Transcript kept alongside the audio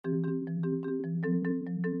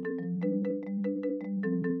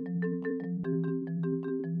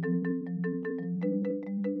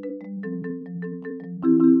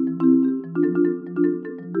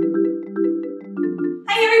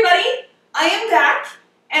I'm back,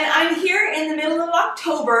 and I'm here in the middle of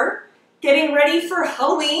October, getting ready for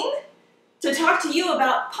Halloween, to talk to you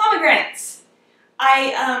about pomegranates.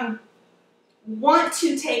 I want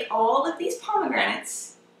to take all of these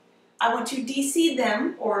pomegranates, I want to deseed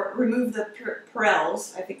them, or remove the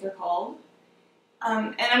perils, I think they're called,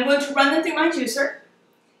 and I'm going to run them through my juicer,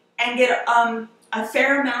 and get a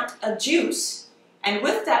fair amount of juice, and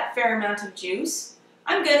with that fair amount of juice,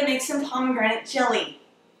 I'm going to make some pomegranate jelly.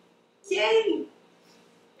 Yay!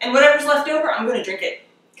 And whatever's left over, I'm going to drink it,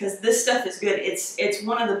 because this stuff is good. It's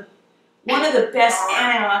one of the best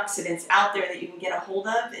antioxidants out there that you can get a hold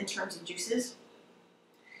of in terms of juices.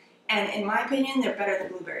 And in my opinion, they're better than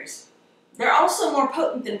blueberries. They're also more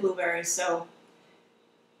potent than blueberries, so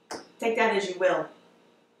take that as you will.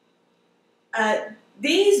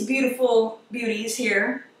 These beautiful beauties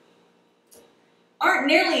here aren't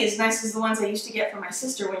nearly as nice as the ones I used to get from my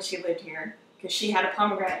sister when she lived here, because she had a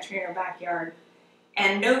pomegranate tree in her backyard.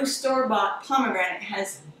 And no store-bought pomegranate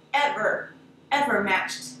has ever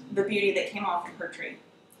matched the beauty that came off of her tree.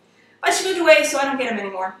 But she moved away, so I don't get them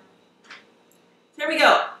anymore. There we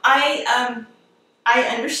go. I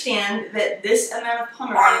understand that this amount of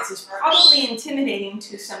pomegranates is probably intimidating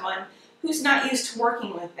to someone who's not used to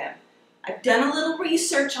working with them. I've done a little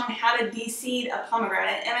research on how to deseed a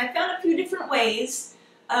pomegranate, and I found a few different ways.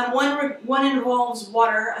 One involves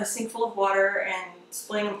water, a sink full of water, and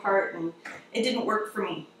splitting them apart, and it didn't work for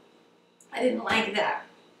me. I didn't like that.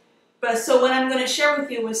 But so what I'm going to share with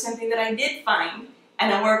you was something that I did find,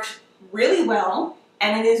 and it worked really well,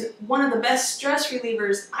 and it is one of the best stress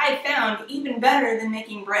relievers I found, even better than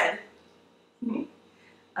making bread.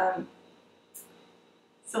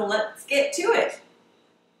 So let's get to it.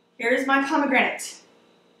 Here's my pomegranate.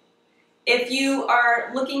 If you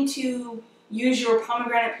are looking to use your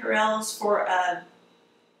pomegranate purelles for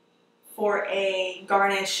a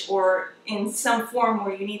garnish, or in some form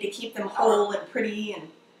where you need to keep them whole and pretty,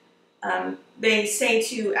 and they say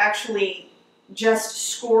to actually just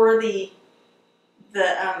score the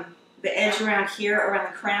edge around here,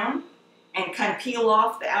 around the crown, and kind of peel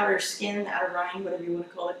off the outer skin, the outer rind, whatever you want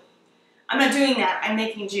to call it. I'm not doing that. I'm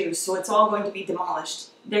making juice, so it's all going to be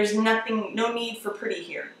demolished. There's no need for pretty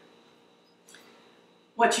here.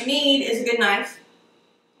 What you need is a good knife,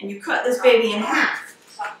 and you cut this baby in half.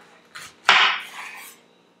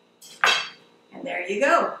 And there you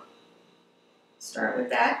go. Start with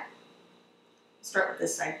that. Start with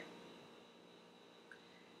this side.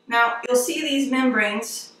 Now, you'll see these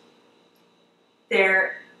membranes.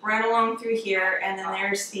 They're right along through here, and then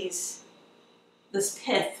there's this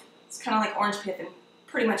pith. It's kind of like orange pith and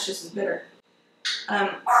pretty much just as bitter.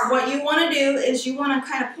 What you want to do is you want to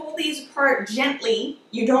kind of pull these apart gently.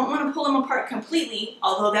 You don't want to pull them apart completely,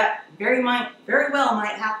 although that very well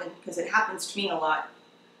might happen, because it happens to me a lot.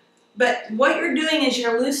 But what you're doing is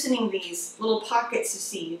you're loosening these little pockets of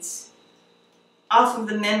seeds off of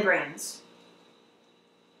the membranes.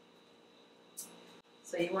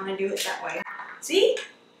 So you want to do it that way. See?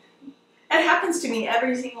 That happens to me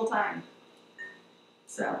every single time.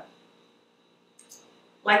 So,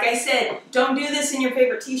 like I said, don't do this in your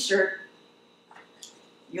favorite t-shirt.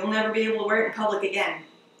 You'll never be able to wear it in public again.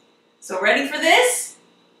 So ready for this?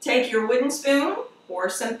 Take your wooden spoon, or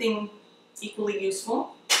something equally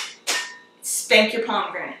useful. Spank your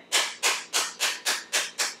pomegranate.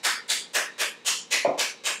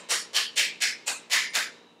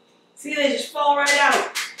 See, they just fall right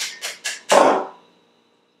out.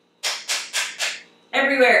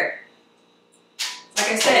 Everywhere. Like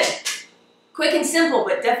I said, quick and simple,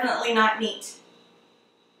 but definitely not neat.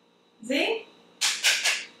 See?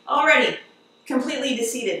 Already completely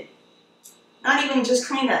deseeded. Not even just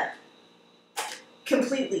kind of.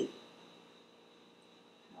 Completely.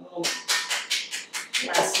 A little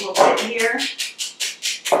last little bit here.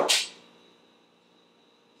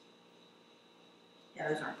 Yeah,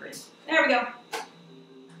 those aren't pretty. There we go.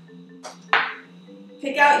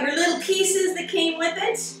 Pick out your little pieces that came with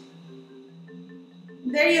it.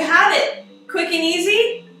 There you have it. Quick and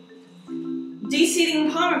easy.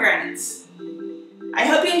 Deseeding pomegranates. I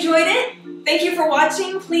hope you enjoyed it. Thank you for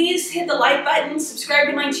watching. Please hit the like button, subscribe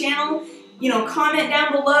to my channel. Comment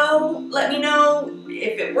down below. Let me know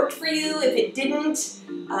if it worked for you, if it didn't.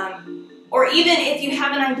 Or even if you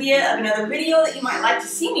have an idea of another video that you might like to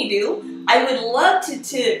see me do. I would love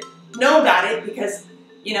to know about it, because,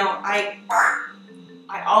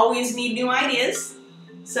 I always need new ideas.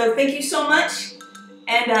 So thank you so much,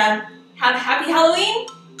 and have a happy Halloween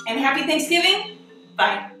and happy Thanksgiving.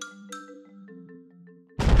 Bye.